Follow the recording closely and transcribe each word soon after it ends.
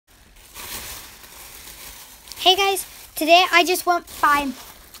Hey guys, today I just went by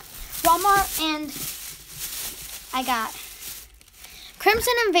Walmart and I got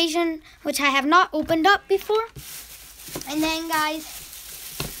Crimson Invasion, which I have not opened up before. And then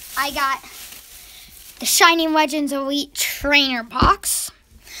guys, I got the Shining Legends Elite Trainer box.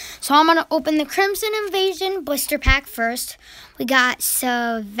 So I'm going to open the Crimson Invasion blister pack first. We got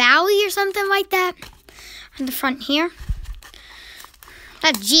Valley or something like that on the front here.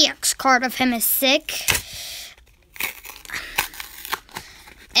 That GX card of him is sick.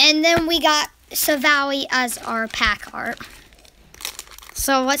 And then we got Savali as our pack art.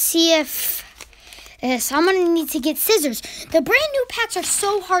 So let's see if I'm going to need to get scissors. The brand new packs are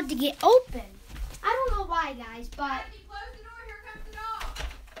so hard to get open. I don't know why, guys, but... Close the door, here comes the dog.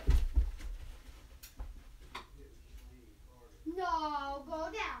 No, go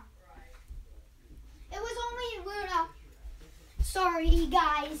down. It was only Luna. Sorry,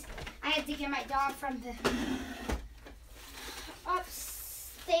 guys. I had to get my dog from the upstairs.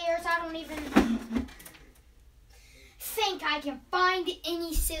 I don't even think I can find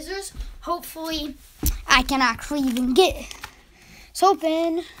any scissors. Hopefully, I can actually even get it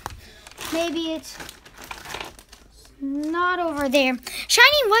open. Maybe it's not over there.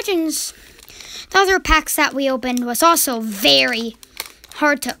 Shining Legends, the other packs that we opened was also very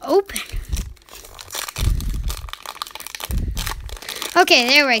hard to open. Okay,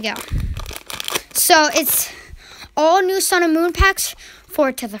 there we go. So it's all new Sun and Moon packs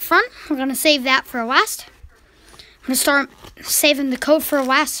forward to the front. We're going to save that for last. I'm going to start saving the code for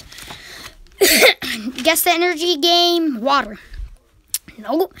last. Guess the energy game. Water.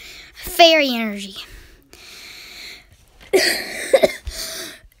 Nope. Fairy energy.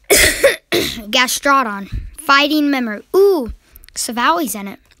 Gastrodon. Fighting memory. Ooh. Savali's in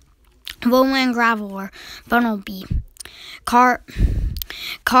it. Lowland Graveler. Bunnelby.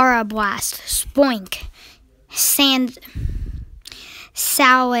 Cara Blast, Spoink, Salandwit,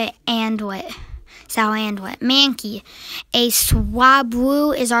 Mankey, a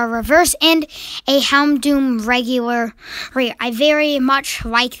Swablu is our reverse, and a Houndoom regular rare. I very much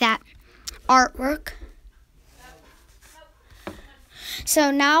like that artwork. So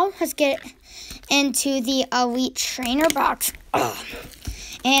now let's get into the Elite Trainer box.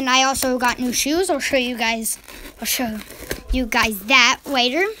 And I also got new shoes. I'll show you guys that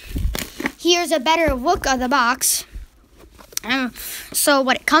later. Here's a better look of the box. So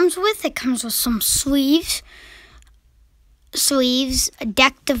what it comes with some sleeves,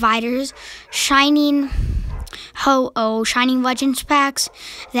 deck dividers, Shining Shining Legends packs.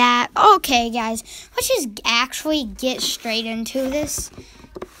 Okay, guys, let's just actually get straight into this.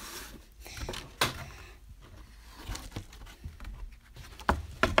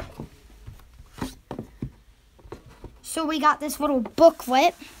 So we got this little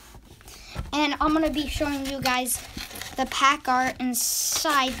booklet, and I'm going to be showing you guys the pack art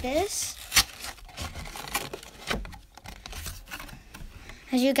inside this.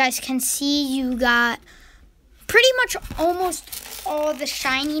 As you guys can see, you got pretty much almost all the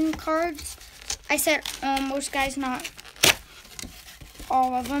Shining cards. I said almost, guys, not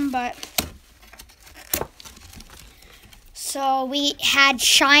all of them, but... So we had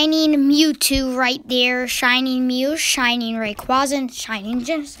Shining Mewtwo right there, Shining Mew, Shining Rayquaza, and Shining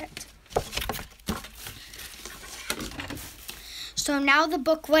Genesect. So now the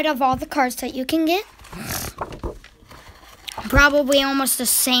booklet of all the cards that you can get. Probably almost the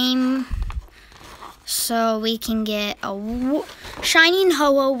same. So we can get a Shining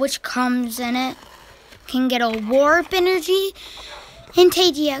Ho-Oh, which comes in it. Can get a Warp Energy,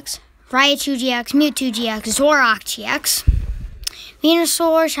 Entei GX, Raichu GX, Mewtwo GX, Zoroark GX.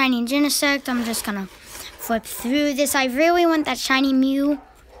 Venusaur, Shining Genesect. I'm just going to flip through this. I really want that Shining Mew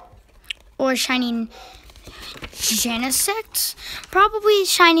or Shining Genesect. Probably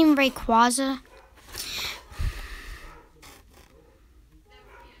Shining Rayquaza.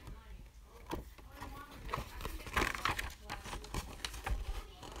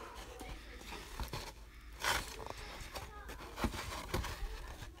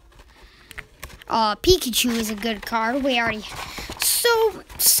 Pikachu is a good card. We already... So,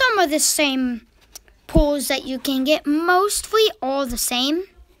 some of the same pulls that you can get. Mostly all the same.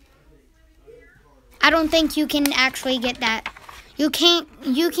 I don't think you can actually get that. You can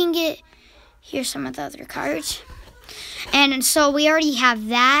get... Here's some of the other cards. And so, we already have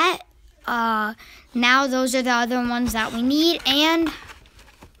that. Now, those are the other ones that we need. And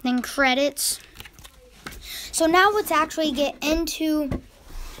then credits. So, now let's actually get into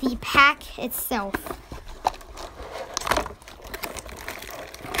the pack itself.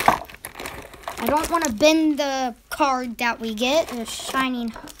 I don't want to bend the card that we get, the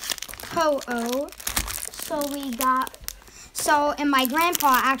Shining Ho-Oh. And my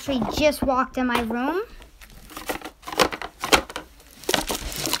grandpa actually just walked in my room.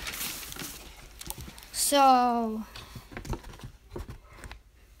 So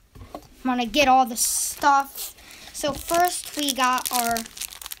I'm gonna get all the stuff. So first we got our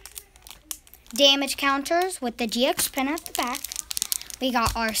damage counters with the GX pin at the back. We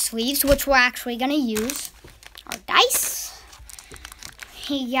got our sleeves, which we're actually gonna use. Our dice.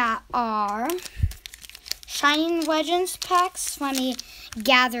 We got our Shining Legends packs. Let me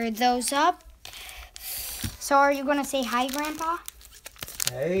gather those up. So are you gonna say hi, Grandpa?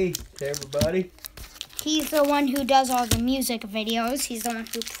 Hey, everybody. He's the one who does all the music videos. He's the one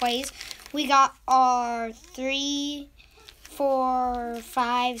who plays. We got our 3, 4,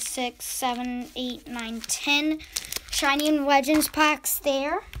 5, 6, 7, 8, 9, 10 Shining Legends packs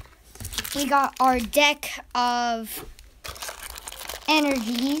there. We got our deck of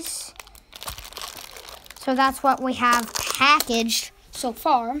energies. So that's what we have packaged so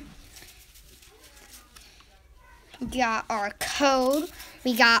far. We got our code.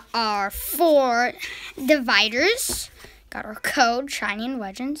 We got our 4 dividers. Got our code, Shining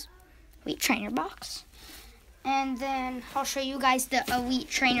Legends, Elite Trainer Box. And then I'll show you guys the Elite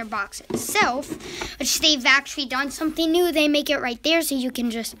Trainer Box itself, which they've actually done something new. They make it right there, so you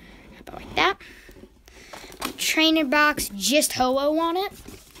can just have it like that. Trainer Box, just Ho-Oh on it.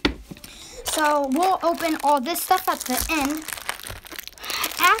 So we'll open all this stuff at the end.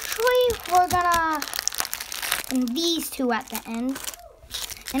 Actually, we're gonna open these 2 at the end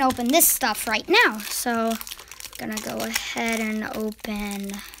and open this stuff right now. So I'm gonna go ahead and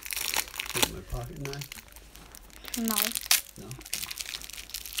open. Here's my pocket knife. No. No.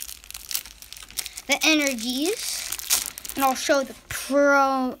 The energies, and I'll show the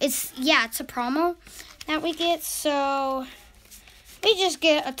pro. It's a promo that we get. So we just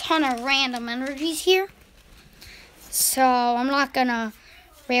get a ton of random energies here. So I'm not gonna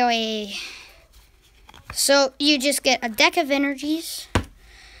really. So you just get a deck of energies.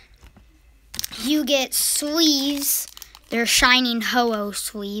 You get sleeves. They're Shining Ho-Oh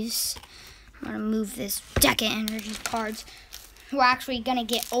sleeves. I'm going to move this deck of energy cards. We're actually going to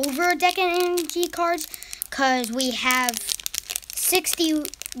get over a deck of energy cards because we have 60.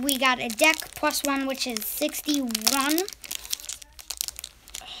 We got a deck plus 1, which is 61.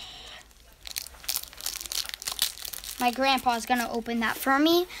 My grandpa's going to open that for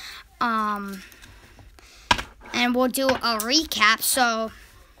me. And we'll do a recap. So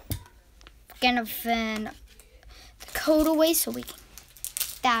we're going to put the code away so we can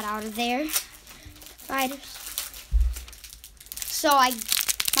get that out of there. So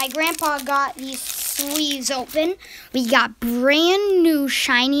my grandpa got these sleeves open. We got brand new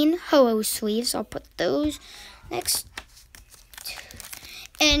Shining Ho-Oh sleeves. I'll put those next.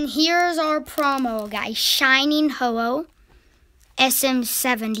 And here's our promo, guys. Shining Ho-Oh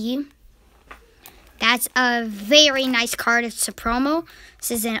SM70. That's a very nice card. It's a promo.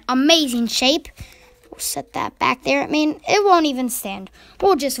 This is an amazing shape. We'll set that back there. I mean, it won't even stand.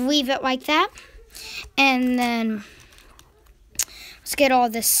 We'll just leave it like that. And then let's get all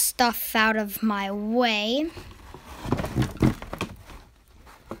this stuff out of my way.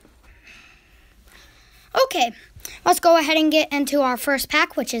 Okay, let's go ahead and get into our first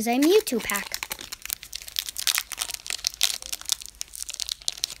pack, which is a Mewtwo pack.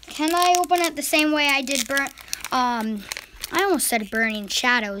 Can I open it the same way I did I almost said Burning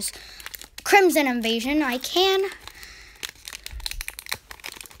Shadows. Crimson Invasion, I can.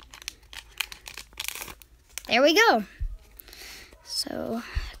 There we go. So,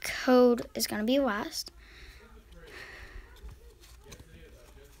 code is going to be last.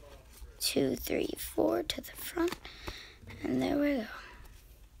 2, 3, 4 to the front. And there we go.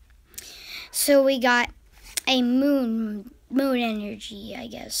 So, we got a moon energy, I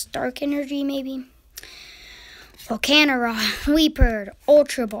guess. Dark energy, maybe. Volcanora, Leopard,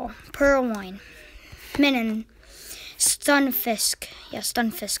 Ultra Ball, Purloin, Minun, Stunfisk,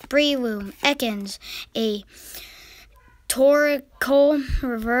 Breloom, Ekans, a Torkoal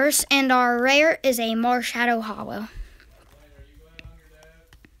Reverse, and our rare is a Marshadow Hollow.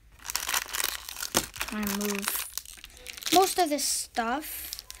 I'm gonna move most of this stuff.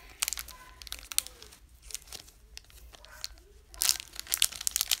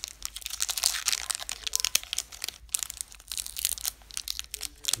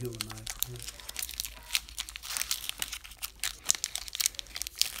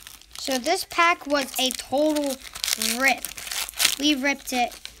 So this pack was a total rip. We ripped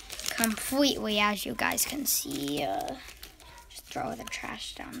it completely, as you guys can see. Just throw the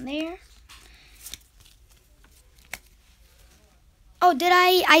trash down there. Oh, did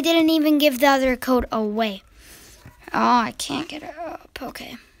I? I didn't even give the other code away. Oh, I can't get it up.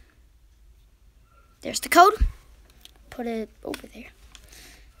 Okay. There's the code. Put it over there.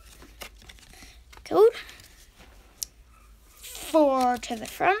 Code. 4 to the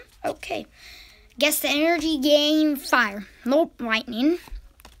front. Okay. Guess the energy gain fire. Nope, lightning.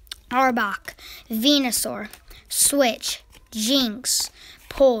 Arbok. Venusaur. Switch. Jinx.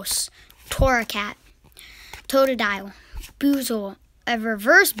 Pulse. Torracat. Totodile. Boozle. A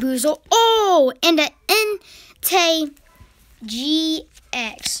reverse Boozle. Oh! And an Entei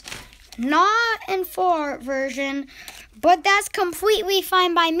GX. Not in 4 version, but that's completely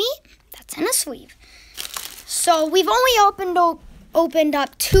fine by me. That's in a sleeve. So we've only opened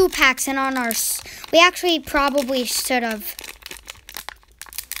up 2 packs, and on our we actually probably should have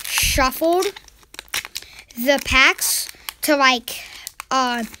shuffled the packs to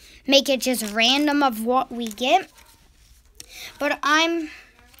make it just random of what we get. But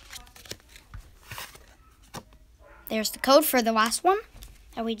there's the code for the last one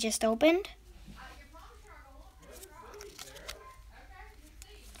that we just opened.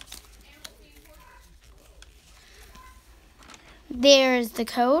 There's the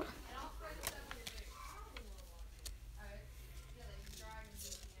code.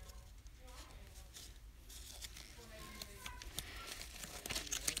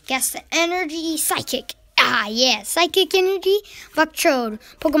 Guess the energy psychic. Ah, yeah, psychic energy, Electrode,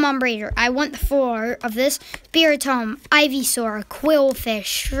 Pokemon Breeder. I want the 4 of this. Spiritomb, Ivysaur, Quillfish,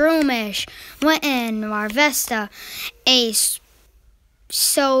 Shroomish, Winton, Marvesta, Ace.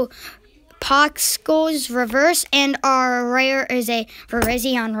 So, Pox goes reverse, and our rare is a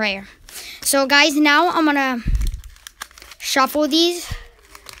Virizion rare. So, guys, now I'm going to shuffle these.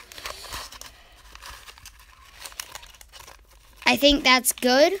 I think that's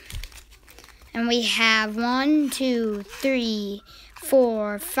good. And we have 1, 2, 3,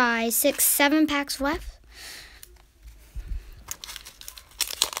 4, 5, 6, 7 packs left.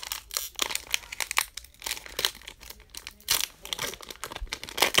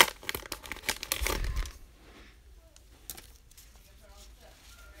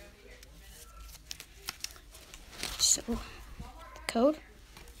 So, the code.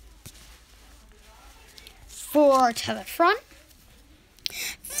 4 to the front.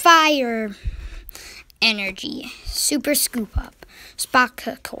 Fire energy, Super Scoop Up, Spark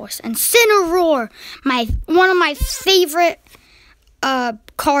Course, and Cineroar. One of my favorite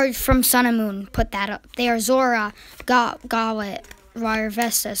cards from Sun and Moon. Put that up there. Zora, Gawlet,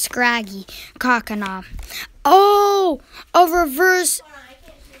 Rarvesta, Scraggy, Kakana. Oh, a reverse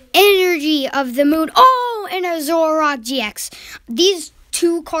energy of the moon. Oh, and a Zoroark GX. These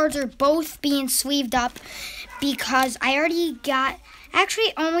 2 cards are both being sleeved up because I already got,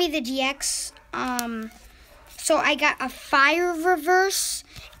 actually only the GX. So I got a fire reverse,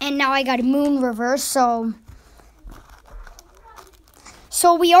 and now I got a moon reverse. So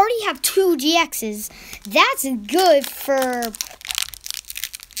we already have 2 GXs. That's good for,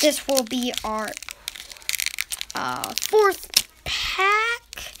 this will be our 4th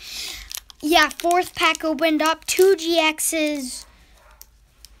pack. Yeah, 4th pack opened up, 2 GXs.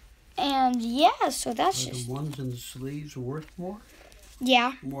 And yeah, so that's Are just... the ones in the sleeves worth more?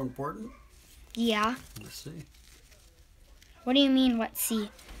 Yeah. More important? Yeah. Let's see. What do you mean, let's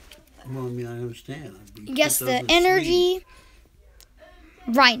see? Well, I mean, I understand. Guess the energy.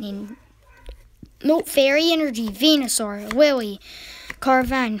 Lightning. Nope, Fairy Energy. Venusaur. Lily.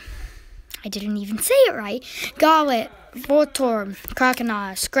 Carvan. I didn't even say it right. Gawlet. Voltorb.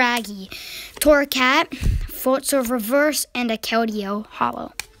 Crocodile. Scraggy. Torracat. Floatzel Reverse. And a Keldeo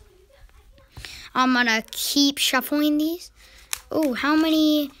Hollow. I'm going to keep shuffling these. Oh, how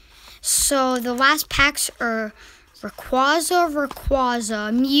many? So the last packs are Rayquaza,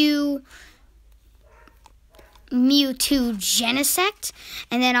 Mewtwo, Genesect.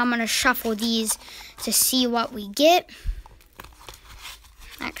 And then I'm going to shuffle these to see what we get.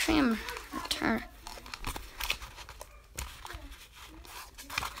 Actually, I'm going to turn.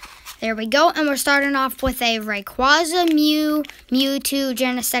 There we go. And we're starting off with a Rayquaza, Mewtwo,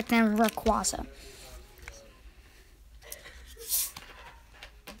 Genesect, and Rayquaza.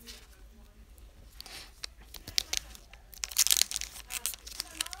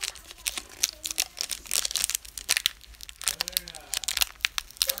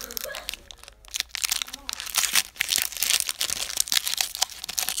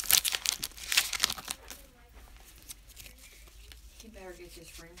 Get your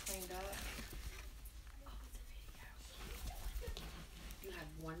spring cleaned up. You have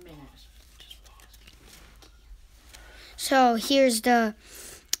 1 minute. So here's the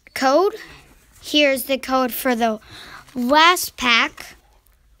code. Here's the code for the last pack.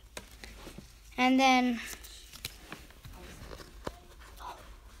 And then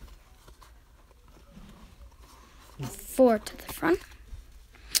 4 to the front.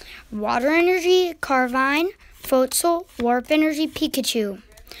 Water Energy, Carvine, Floatzel, Warp Energy, Pikachu,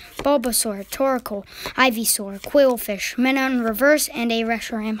 Bulbasaur, Torkoal, Ivysaur, Quillfish, Minun Reverse, and a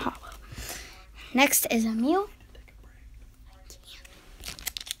Reshiram Hollow. Next is a Mew.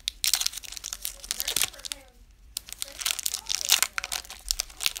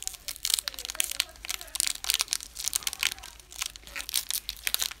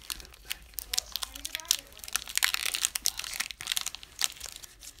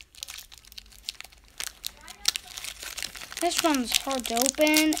 This one's hard to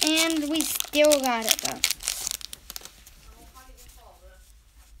open, and we still got it though.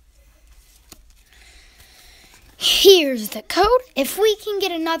 Here's the code. If we can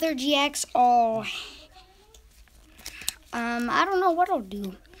get another GX, I don't know what I'll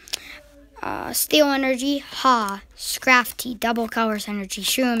do. Steel Energy, Ha, Scrafty, Double Colors Energy,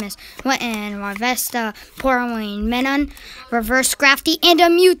 Shroomis, Witten, Marvesta, Porwing, Minun, Reverse Scrafty, and a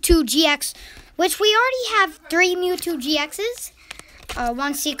Mewtwo GX, which we already have 3 Mewtwo GXs.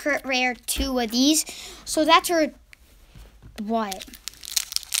 1 secret rare, 2 of these. So that's our, what?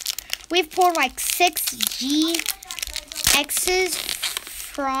 We've pulled like 6 GXs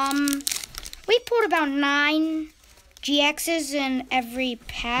from, we pulled about 9 GXs in every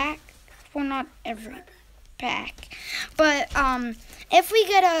pack. Well, not every pack. But if we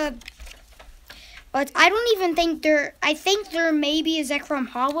get a, but I don't even think I think there may be a Zekrom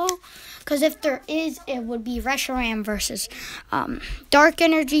Hollow. Because if there is, it would be Reshiram versus Dark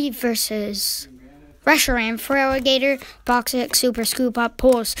Energy versus Reshiram, Feraligatr, Boxic, Super Scoop Up,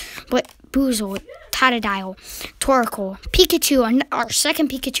 Pulse, Boozle, Totodile, Torkoal, Pikachu, our second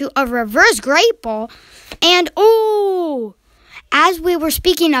Pikachu, a Reverse Great Ball, and as we were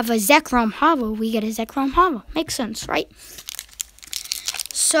speaking of a Zekrom Hollow, we get a Zekrom Hollow. Makes sense, right?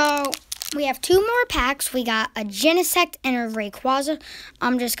 So we have 2 more packs. We got a Genesect and a Rayquaza.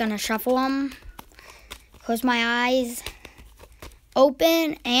 I'm just going to shuffle them. Close my eyes.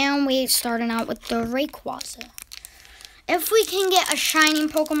 Open. And we're starting out with the Rayquaza. If we can get a shining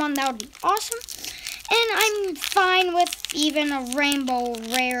Pokemon, that would be awesome. And I'm fine with even a Rainbow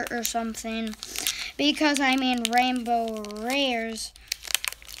Rare or something. Because, I mean, Rainbow Rares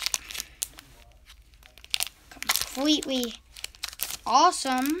completely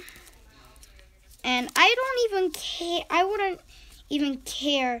awesome. And I don't even care, I wouldn't even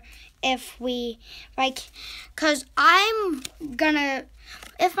care if we, because I'm gonna,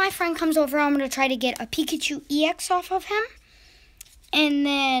 if my friend comes over, I'm gonna try to get a Pikachu EX off of him. And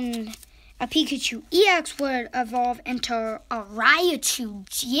then a Pikachu EX would evolve into a Raichu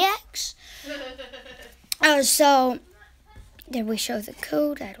GX. So, did we show the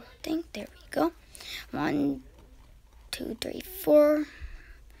code? I don't think. There we go. 1, 2, 3, 4.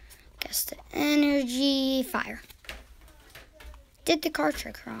 Guess the energy. Fire. Did the card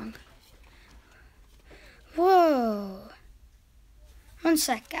trick wrong. Whoa. 1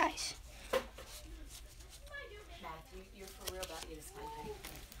 sec, guys. Matthew, you're for real about this, I think.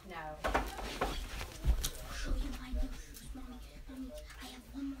 No. Show you my new shoes, Mommy. I have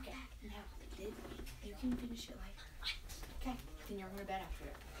 1 more pack. No, you can finish it like. Okay, then you're going to bed after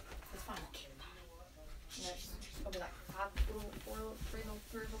it. It's fine. You know, just go be like 3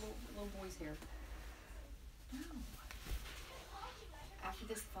 little boys here. No. After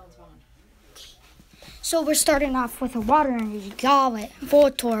this, the phone's on. So we're starting off with a Water Energy, Goblet,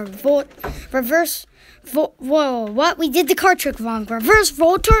 Voltorb, whoa, what? We did the card trick wrong. Reverse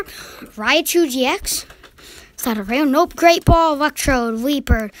Voltorb, Raichu GX. Is that a rail? Nope. Great Ball, Electrode,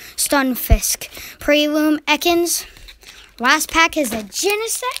 Leaper, Stunfisk, Prelume, Ekans. Last pack is a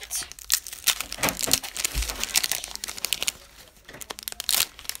Genesect.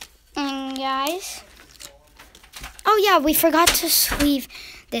 And guys, oh yeah, we forgot to sleeve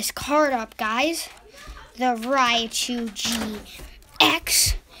this card up, guys. The Raichu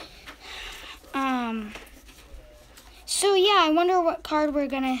GX. So yeah, I wonder what card we're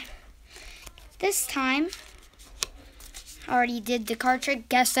gonna this time. Already did the card trick.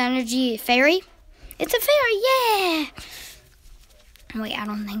 Guess Energy Fairy. It's a fairy, yeah. Wait, I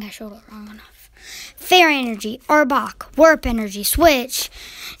don't think I showed it wrong enough. Fairy Energy, Arbok, Warp Energy, Switch,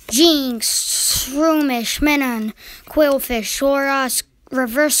 Jinx, Shroomish, Minun, Quillfish, Sora,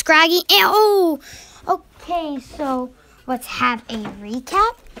 Reverse Scraggy, and okay, so let's have a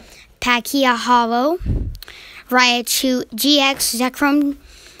recap. Palkia Hollow, Raichu GX, Zekrom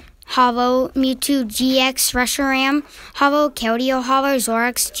Hollow, Mewtwo GX, Reshiram Hollow, Keldeo Hollow,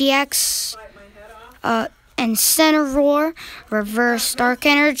 Zorax GX, Incineroar, Reverse Dark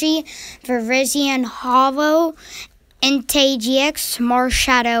Energy, Virizion Hollow, Entei GX,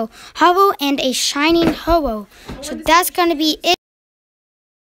 Marshadow Hollow, and a Shining Hollow. So that's going to be it.